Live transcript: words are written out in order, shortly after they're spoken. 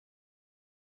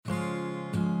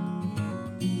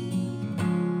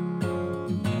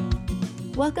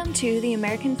Welcome to the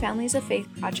American Families of Faith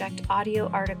Project audio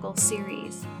article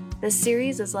series. This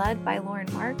series is led by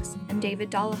Lauren Marks and David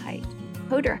Dollahite,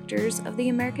 co-directors of the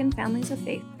American Families of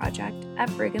Faith Project at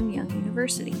Brigham Young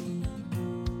University.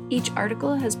 Each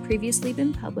article has previously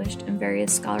been published in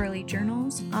various scholarly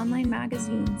journals, online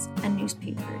magazines, and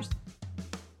newspapers.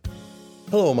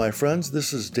 Hello, my friends.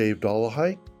 This is Dave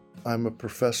Dollahite. I'm a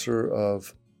professor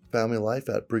of family life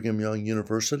at Brigham Young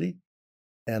University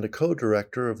and a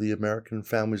co-director of the American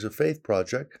Families of Faith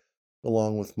Project,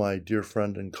 along with my dear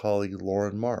friend and colleague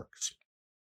Lauren Marks.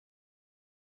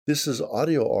 This is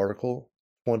audio article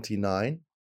 29,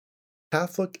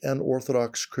 Catholic and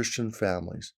Orthodox Christian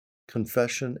Families,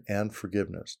 Confession and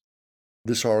Forgiveness.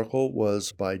 This article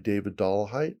was by David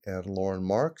Dollahite and Lauren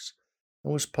Marks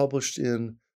and was published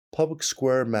in Public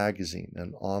Square Magazine,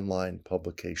 an online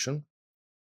publication,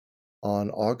 on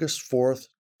August 4th,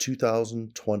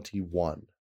 2021.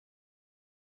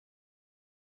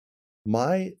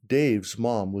 Dave's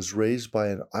mom was raised by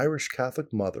an Irish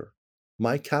Catholic mother.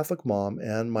 My Catholic mom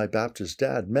and my Baptist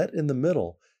dad met in the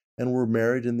middle and were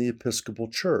married in the Episcopal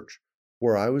Church,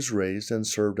 where I was raised and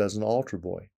served as an altar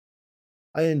boy.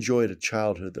 I enjoyed a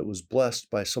childhood that was blessed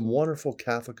by some wonderful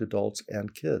Catholic adults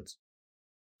and kids.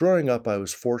 Growing up, I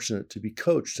was fortunate to be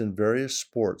coached in various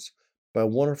sports by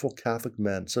wonderful Catholic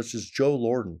men such as Joe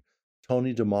Lorden,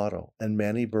 Tony D'Amato, and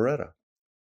Manny Beretta.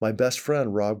 My best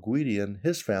friend, Rob Guidi, and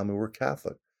his family were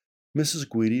Catholic. Mrs.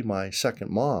 Guidi, my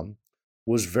second mom,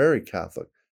 was very Catholic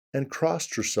and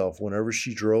crossed herself whenever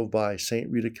she drove by St.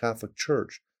 Rita Catholic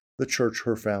Church, the church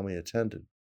her family attended.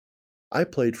 I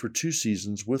played for 2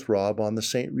 seasons with Rob on the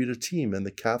St. Rita team in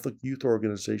the Catholic Youth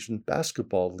Organization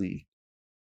Basketball League.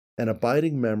 An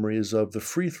abiding memory is of the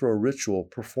free throw ritual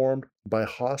performed by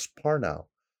Haas Parnau,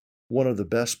 one of the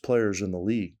best players in the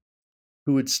league,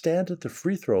 who would stand at the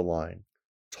free throw line,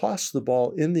 toss the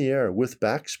ball in the air with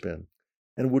backspin,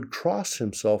 and would cross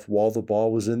himself while the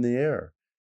ball was in the air,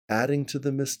 adding to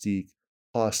the mystique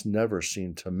Haas never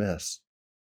seemed to miss.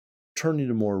 Turning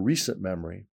to more recent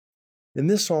memory, in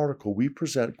this article we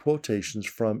present quotations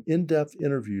from in-depth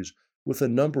interviews with a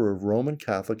number of Roman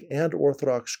Catholic and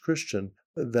Orthodox Christian,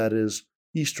 that is,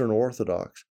 Eastern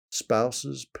Orthodox,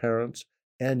 spouses, parents,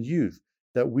 and youth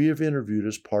that we have interviewed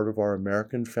as part of our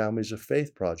American Families of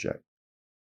Faith project.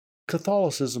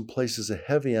 Catholicism places a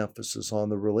heavy emphasis on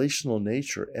the relational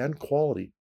nature and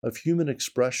quality of human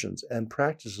expressions and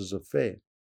practices of faith.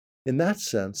 In that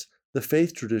sense, the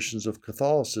faith traditions of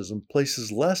Catholicism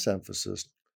places less emphasis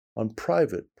on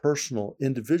private, personal,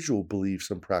 individual beliefs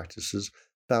and practices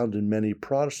found in many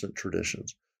Protestant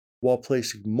traditions, while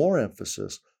placing more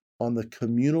emphasis on the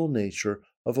communal nature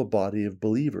of a body of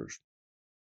believers.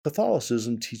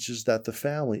 Catholicism teaches that the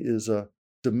family is a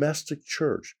domestic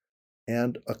church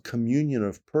and a communion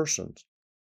of persons,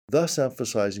 thus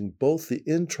emphasizing both the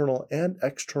internal and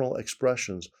external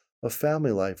expressions of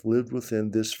family life lived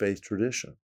within this faith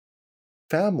tradition.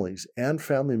 Families and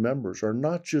family members are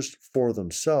not just for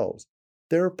themselves,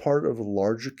 they are part of a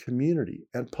larger community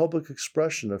and public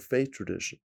expression of faith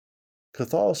tradition.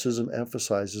 Catholicism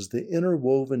emphasizes the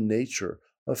interwoven nature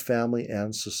of family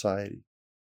and society.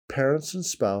 Parents and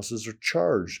spouses are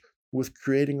charged with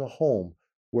creating a home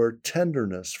where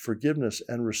tenderness, forgiveness,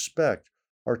 and respect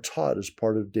are taught as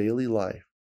part of daily life,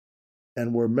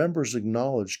 and where members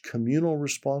acknowledge communal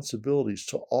responsibilities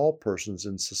to all persons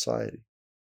in society.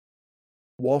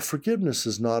 While forgiveness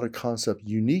is not a concept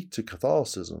unique to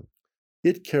Catholicism,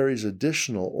 it carries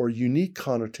additional or unique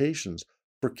connotations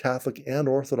for Catholic and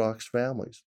Orthodox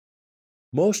families.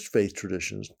 Most faith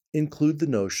traditions include the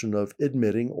notion of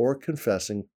admitting or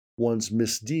confessing one's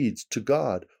misdeeds to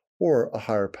God or a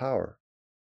higher power.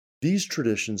 These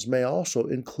traditions may also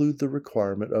include the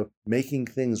requirement of making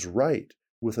things right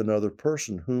with another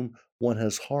person whom one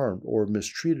has harmed or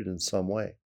mistreated in some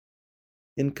way.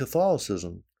 In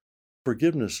Catholicism,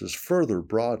 forgiveness is further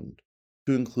broadened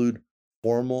to include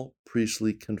formal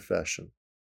priestly confession.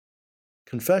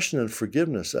 Confession and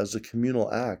forgiveness as a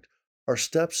communal act are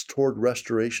steps toward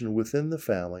restoration within the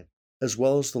family as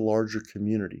well as the larger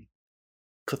community.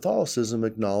 Catholicism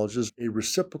acknowledges a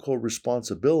reciprocal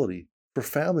responsibility for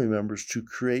family members to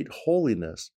create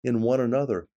holiness in one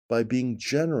another by being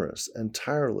generous and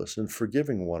tireless in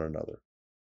forgiving one another.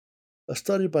 A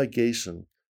study by Gayson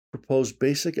proposed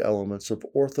basic elements of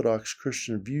Orthodox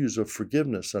Christian views of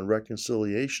forgiveness and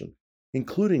reconciliation,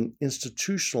 including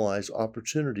institutionalized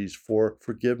opportunities for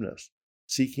forgiveness,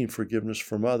 seeking forgiveness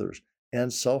from others,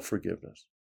 and self-forgiveness.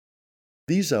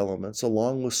 These elements,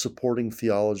 along with supporting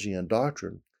theology and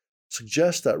doctrine,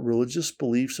 suggest that religious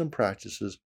beliefs and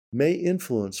practices may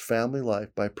influence family life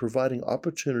by providing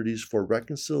opportunities for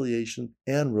reconciliation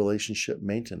and relationship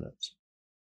maintenance.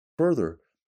 Further,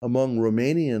 among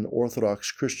Romanian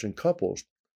Orthodox Christian couples,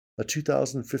 a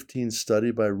 2015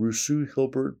 study by Rusu,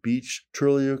 Hilbert, Beach,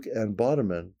 Turliuk, and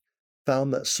Bodeman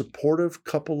found that supportive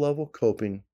couple-level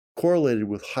coping correlated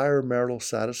with higher marital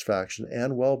satisfaction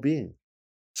and well-being,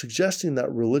 suggesting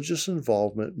that religious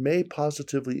involvement may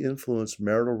positively influence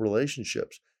marital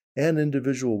relationships and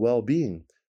individual well-being,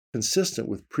 consistent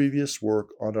with previous work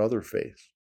on other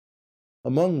faiths.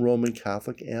 Among Roman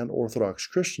Catholic and Orthodox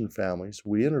Christian families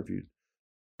we interviewed,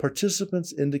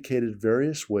 participants indicated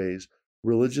various ways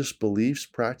religious beliefs,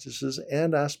 practices,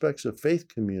 and aspects of faith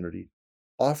community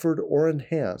offered or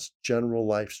enhanced general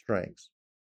life strengths.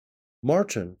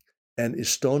 Martin, an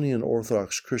Estonian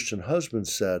Orthodox Christian husband,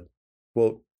 said,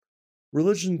 quote,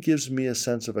 "Religion gives me a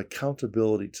sense of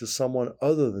accountability to someone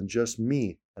other than just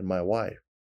me and my wife.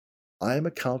 I am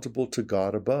accountable to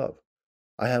God above.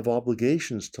 I have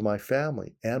obligations to my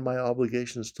family and my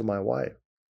obligations to my wife.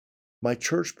 My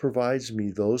church provides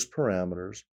me those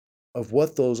parameters of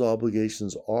what those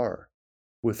obligations are.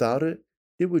 Without it,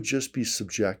 it would just be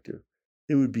subjective.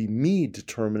 It would be me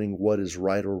determining what is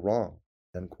right or wrong."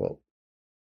 End quote.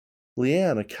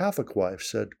 Leanne, a Catholic wife,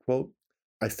 said, quote,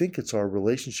 "I think it's our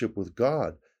relationship with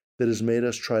God that has made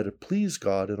us try to please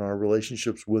God in our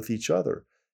relationships with each other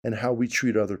and how we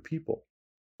treat other people,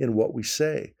 in what we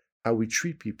say, how we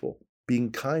treat people,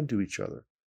 being kind to each other.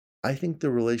 I think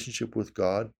the relationship with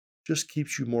God just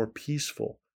keeps you more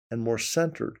peaceful and more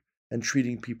centered and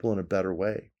treating people in a better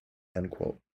way." End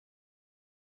quote.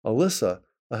 Alyssa,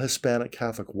 a Hispanic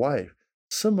Catholic wife,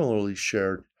 similarly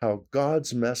shared how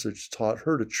God's message taught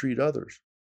her to treat others.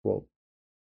 Quote,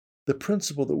 "The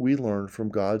principle that we learn from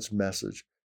God's message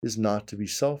is not to be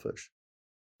selfish.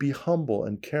 Be humble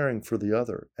and caring for the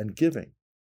other and giving.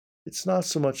 It's not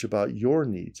so much about your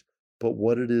needs, but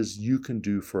what it is you can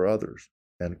do for others."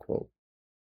 End quote.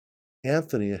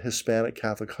 Anthony, a Hispanic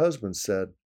Catholic husband,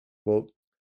 said, quote,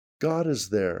 "God is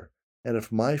there, and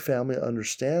if my family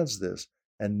understands this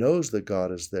and knows that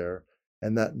God is there,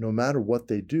 and that no matter what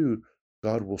they do,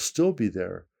 God will still be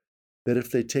there, that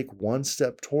if they take one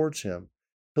step towards Him,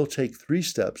 He'll take 3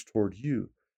 steps toward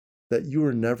you, that you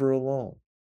are never alone.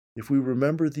 If we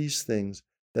remember these things,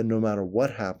 then no matter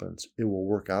what happens, it will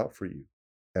work out for you."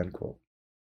 End quote.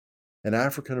 An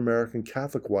African American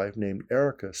Catholic wife named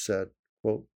Erica said,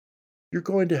 quote, "You're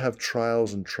going to have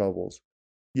trials and troubles.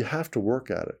 You have to work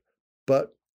at it.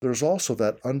 But there's also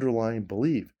that underlying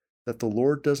belief that the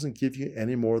Lord doesn't give you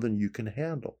any more than you can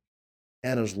handle.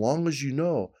 And as long as you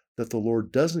know that the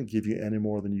Lord doesn't give you any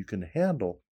more than you can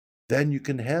handle, then you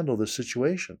can handle the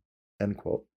situation." End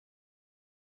quote.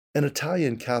 An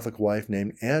Italian Catholic wife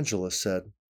named Angela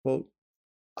said, quote,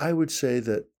 "I would say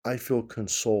that I feel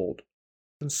consoled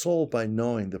by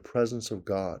knowing the presence of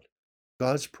God,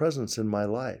 God's presence in my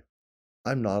life.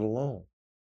 I'm not alone.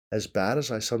 As bad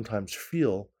as I sometimes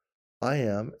feel I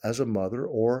am as a mother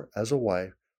or as a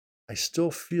wife, I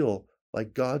still feel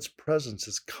like God's presence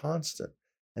is constant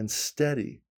and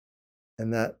steady,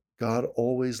 and that God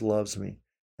always loves me,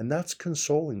 and that's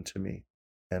consoling to me."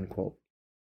 End quote.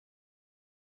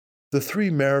 The 3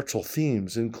 marital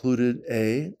themes included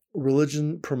A,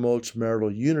 religion promotes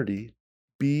marital unity,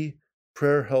 B,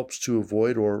 prayer helps to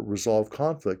avoid or resolve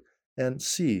conflict, and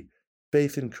C,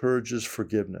 faith encourages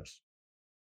forgiveness.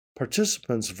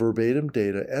 Participants' verbatim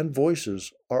data and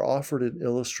voices are offered in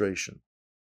illustration.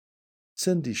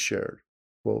 Cindy shared,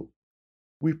 quote,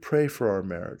 "We pray for our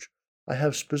marriage. I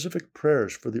have specific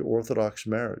prayers for the Orthodox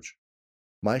marriage.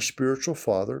 My spiritual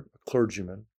father, a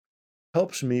clergyman,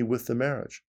 helps me with the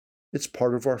marriage. It's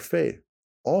part of our faith.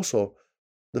 Also,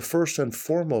 the first and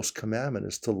foremost commandment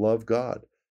is to love God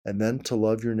and then to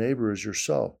love your neighbor as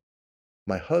yourself.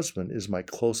 My husband is my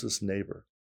closest neighbor."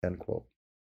 End quote.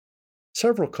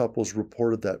 Several couples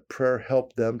reported that prayer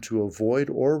helped them to avoid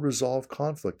or resolve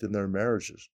conflict in their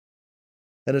marriages.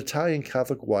 An Italian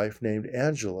Catholic wife named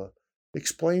Angela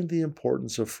explained the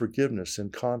importance of forgiveness in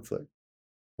conflict.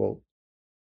 Quote,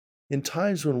 "In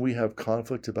times when we have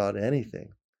conflict about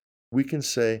anything, we can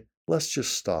say, let's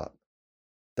just stop.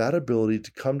 That ability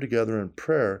to come together in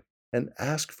prayer and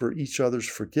ask for each other's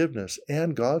forgiveness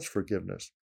and God's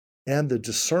forgiveness, and the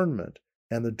discernment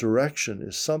and the direction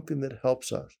is something that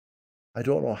helps us. I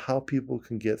don't know how people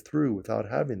can get through without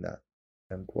having that."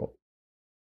 End quote.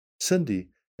 Cindy,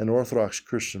 an Orthodox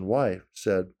Christian wife,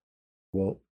 said,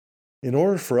 quote, "In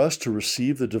order for us to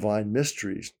receive the divine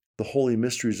mysteries, the holy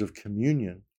mysteries of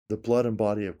communion, the blood and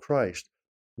body of Christ,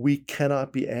 we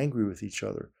cannot be angry with each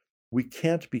other. We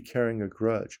can't be carrying a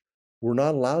grudge. We're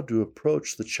not allowed to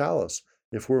approach the chalice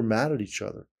if we're mad at each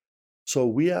other. So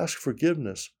we ask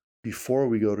forgiveness before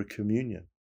we go to communion,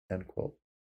 end quote.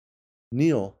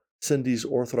 Neil, Cindy's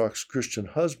Orthodox Christian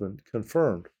husband,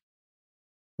 confirmed,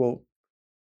 quote,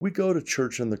 we go to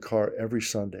church in the car every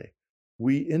Sunday.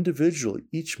 We individually,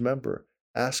 each member,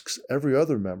 asks every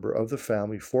other member of the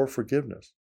family for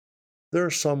forgiveness. There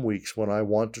are some weeks when I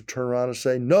want to turn around and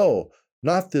say, no,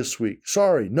 not this week.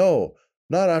 Sorry, no,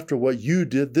 not after what you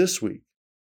did this week.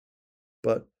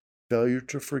 But failure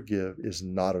to forgive is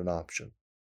not an option,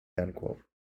 end quote.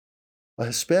 A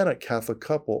Hispanic Catholic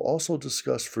couple also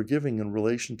discussed forgiving in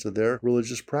relation to their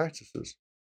religious practices.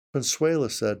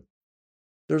 Consuela said,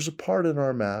 there's a part in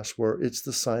our Mass where it's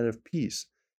the sign of peace,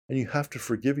 and you have to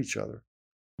forgive each other.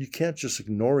 You can't just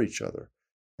ignore each other.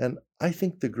 And I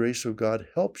think the grace of God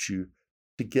helps you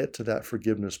to get to that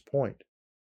forgiveness point.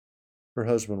 Her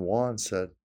husband Juan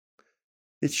said,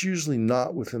 it's usually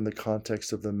not within the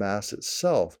context of the Mass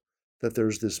itself that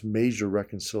there's this major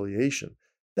reconciliation.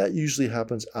 That usually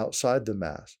happens outside the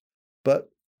Mass. But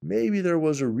maybe there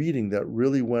was a reading that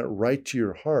really went right to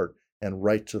your heart and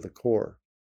right to the core,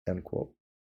 end quote.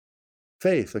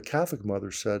 Faith, a Catholic mother,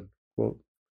 said, quote,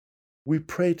 we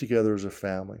pray together as a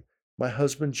family. My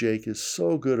husband Jake is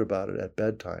so good about it at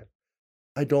bedtime.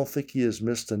 I don't think he has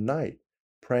missed a night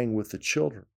praying with the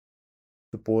children.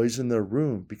 The boys in their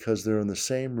room because they're in the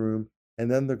same room, and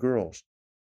then the girls.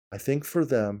 I think for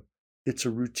them, it's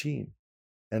a routine.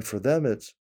 And for them,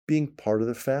 it's being part of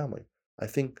the family. I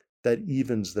think that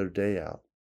evens their day out,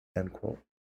 end quote.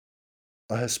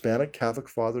 A Hispanic Catholic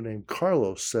father named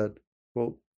Carlos said,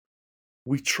 quote,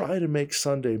 we try to make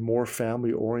Sunday more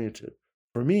family-oriented.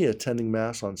 For me, attending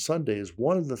Mass on Sunday is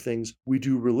one of the things we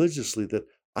do religiously that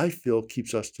I feel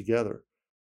keeps us together.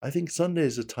 I think Sunday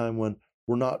is a time when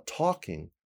we're not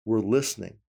talking, we're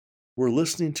listening. We're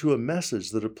listening to a message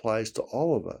that applies to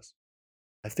all of us.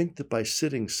 I think that by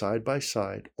sitting side by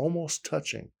side, almost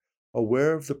touching,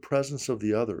 aware of the presence of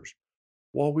the others,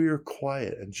 while we are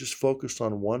quiet and just focused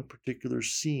on one particular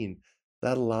scene,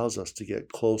 that allows us to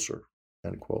get closer,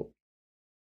 end quote.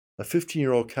 A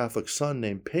 15-year-old Catholic son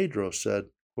named Pedro said,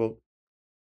 quote,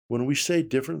 when we say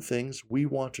different things we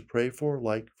want to pray for,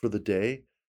 like for the day,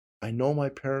 I know my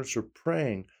parents are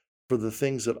praying for the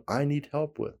things that I need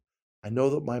help with. I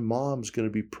know that my mom's going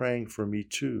to be praying for me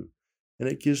too. And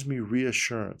it gives me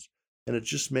reassurance. And it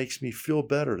just makes me feel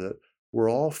better that we're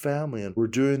all family and we're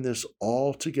doing this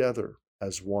all together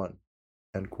as one,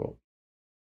 end quote.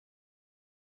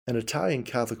 An Italian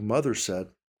Catholic mother said,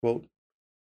 quote,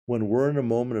 when we're in a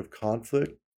moment of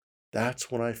conflict, that's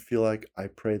when I feel like I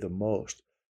pray the most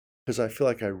because I feel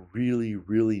like I really,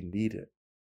 really need it.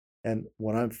 And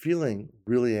when I'm feeling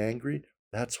really angry,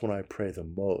 that's when I pray the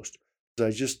most.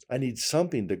 Because I need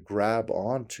something to grab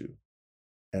onto,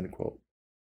 end quote.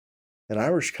 An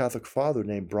Irish Catholic father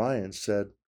named Brian said,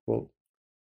 quote,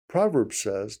 Proverbs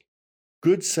says,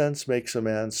 good sense makes a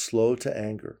man slow to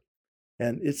anger,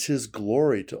 and it's his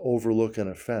glory to overlook an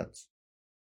offense.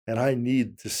 And I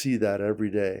need to see that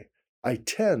every day. I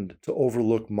tend to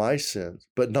overlook my sins,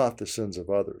 but not the sins of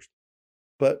others.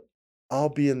 But I'll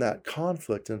be in that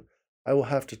conflict and I will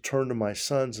have to turn to my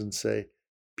sons and say,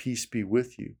 peace be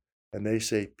with you. And they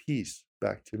say, peace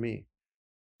back to me.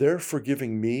 They're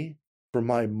forgiving me for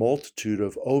my multitude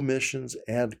of omissions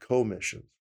and commissions,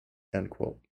 end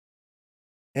quote.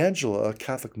 Angela, a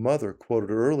Catholic mother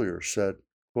quoted earlier, said,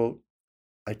 quote,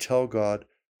 I tell God,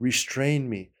 restrain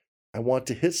me. I want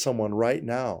to hit someone right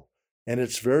now. And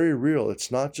it's very real.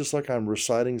 It's not just like I'm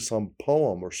reciting some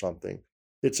poem or something.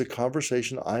 It's a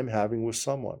conversation I'm having with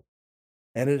someone.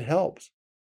 And it helps.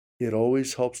 It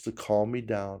always helps to calm me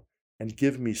down and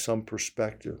give me some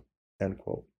perspective, end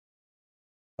quote.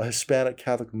 A Hispanic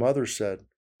Catholic mother said,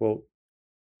 quote,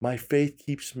 my faith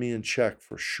keeps me in check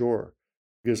for sure,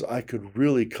 because I could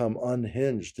really come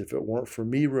unhinged if it weren't for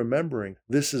me remembering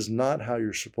this is not how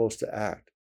you're supposed to act.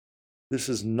 This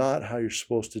is not how you're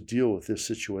supposed to deal with this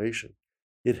situation.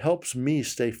 It helps me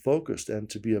stay focused and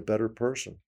to be a better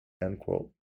person, end quote.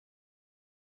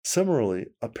 Similarly,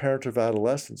 a parent of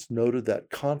adolescents noted that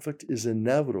conflict is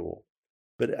inevitable,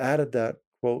 but added that,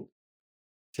 quote,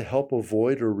 to help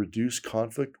avoid or reduce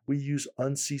conflict, we use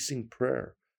unceasing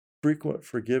prayer, frequent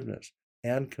forgiveness,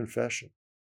 and confession.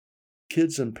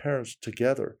 Kids and parents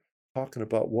together talking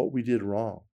about what we did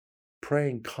wrong.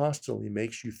 Praying constantly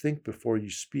makes you think before you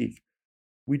speak.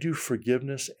 We do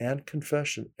forgiveness and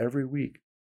confession every week.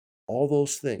 All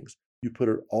those things, you put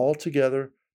it all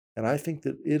together, and I think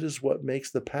that it is what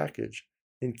makes the package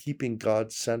in keeping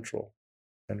God central,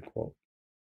 end quote.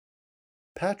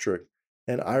 Patrick,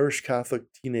 an Irish Catholic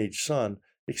teenage son,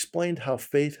 explained how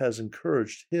faith has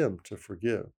encouraged him to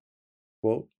forgive.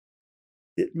 Quote,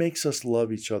 It makes us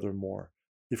love each other more.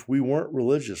 If we weren't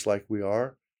religious like we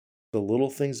are, the little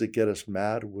things that get us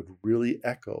mad would really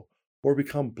echo or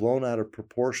become blown out of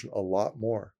proportion a lot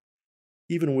more.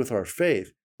 Even with our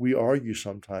faith, we argue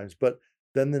sometimes, but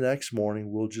then the next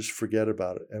morning we'll just forget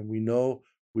about it, and we know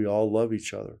we all love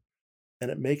each other. And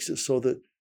it makes it so that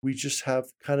we just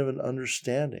have kind of an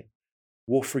understanding.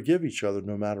 We'll forgive each other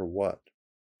no matter what.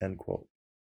 End quote.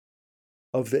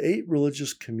 Of the 8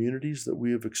 religious communities that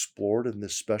we have explored in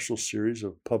this special series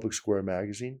of Public Square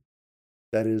Magazine,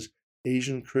 that is,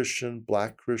 Asian Christian,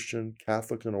 Black Christian,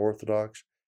 Catholic and Orthodox,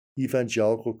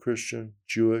 Evangelical Christian,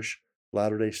 Jewish,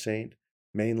 Latter-day Saint,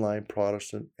 Mainline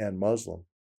Protestant, and Muslim,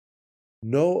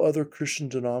 no other Christian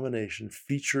denomination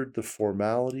featured the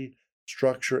formality,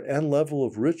 structure, and level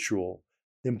of ritual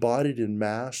embodied in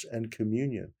Mass and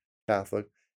Communion, Catholic,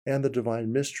 and the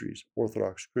Divine Mysteries,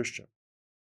 Orthodox Christian.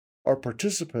 Our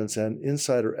participants and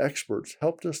insider experts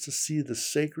helped us to see the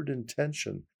sacred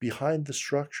intention behind the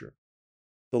structure,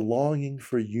 the longing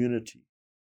for unity,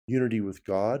 unity with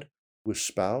God, with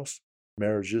spouse,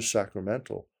 marriage is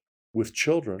sacramental, with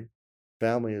children,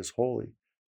 family is holy,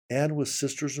 and with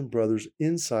sisters and brothers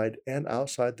inside and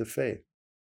outside the faith.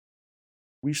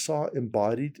 We saw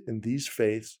embodied in these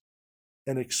faiths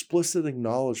an explicit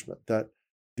acknowledgement that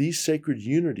these sacred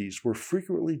unities were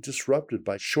frequently disrupted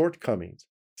by shortcomings,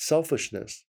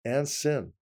 selfishness, and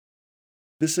sin.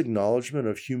 This acknowledgement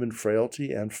of human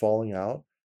frailty and falling out,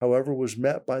 however, was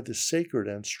met by the sacred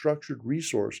and structured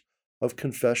resource of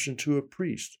confession to a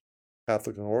priest,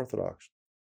 Catholic and Orthodox,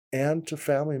 and to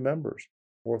family members,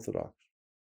 Orthodox.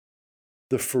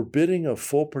 The forbidding of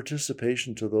full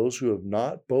participation to those who have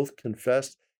not both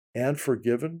confessed and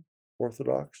forgiven,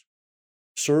 Orthodox,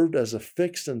 served as a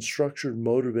fixed and structured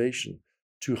motivation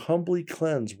to humbly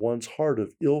cleanse one's heart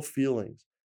of ill feelings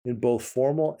in both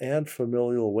formal and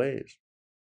familial ways.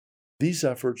 These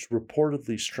efforts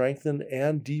reportedly strengthened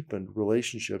and deepened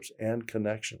relationships and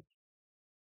connections.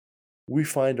 We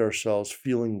find ourselves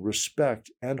feeling respect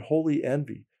and holy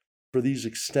envy for these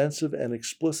extensive and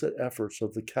explicit efforts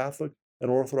of the Catholic and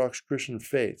Orthodox Christian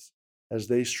faiths as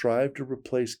they strive to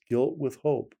replace guilt with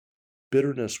hope,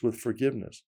 bitterness with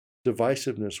forgiveness,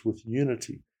 divisiveness with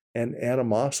unity, and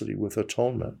animosity with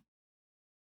atonement.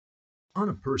 On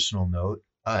a personal note,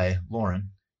 I, Lauren,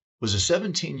 was a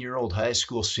 17-year-old high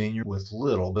school senior with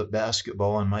little but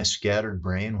basketball on my scattered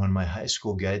brain when my high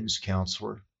school guidance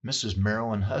counselor, Mrs.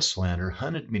 Marilyn Huslander,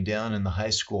 hunted me down in the high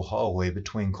school hallway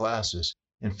between classes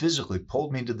and physically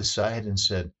pulled me to the side and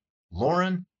said,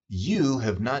 "Lauren, you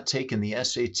have not taken the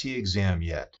SAT exam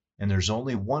yet, and there's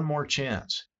only one more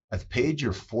chance. I've paid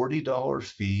your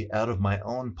 $40 fee out of my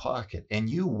own pocket, and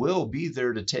you will be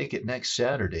there to take it next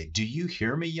Saturday. Do you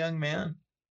hear me, young man?"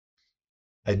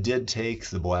 I did take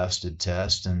the blasted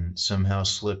test and somehow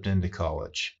slipped into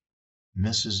college.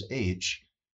 Mrs. H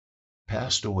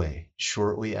passed away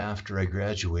shortly after I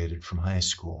graduated from high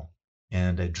school,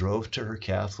 and I drove to her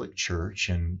Catholic church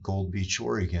in Gold Beach,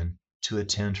 Oregon, to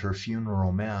attend her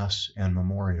funeral mass and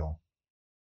memorial.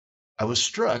 I was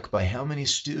struck by how many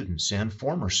students and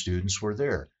former students were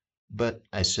there, but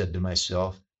I said to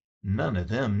myself, none of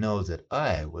them know that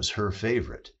I was her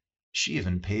favorite. She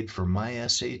even paid for my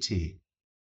SAT.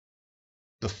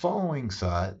 The following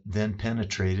thought then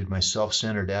penetrated my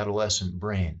self-centered adolescent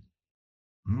brain.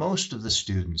 Most of the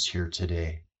students here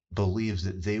today believe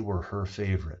that they were her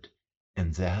favorite,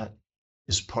 and that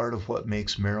is part of what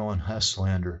makes Marilyn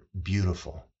Huslander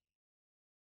beautiful.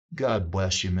 God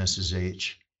bless you, Mrs.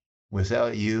 H.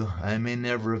 Without you, I may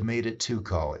never have made it to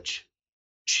college.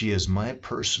 She is my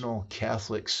personal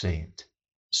Catholic saint.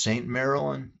 Saint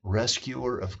Marilyn,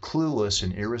 rescuer of clueless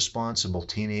and irresponsible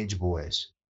teenage boys.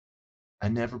 I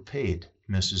never paid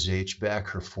Mrs. H back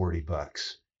her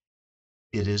 $40.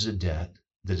 It is a debt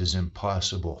that is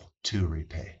impossible to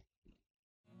repay.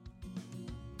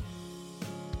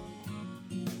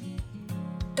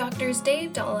 Drs.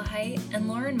 Dave Dollahite and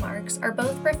Lauren Marks are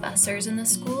both professors in the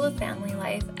School of Family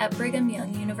Life at Brigham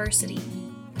Young University.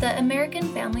 The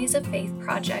American Families of Faith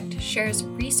Project shares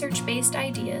research-based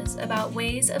ideas about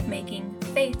ways of making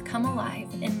faith come alive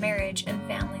in marriage and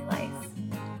family life.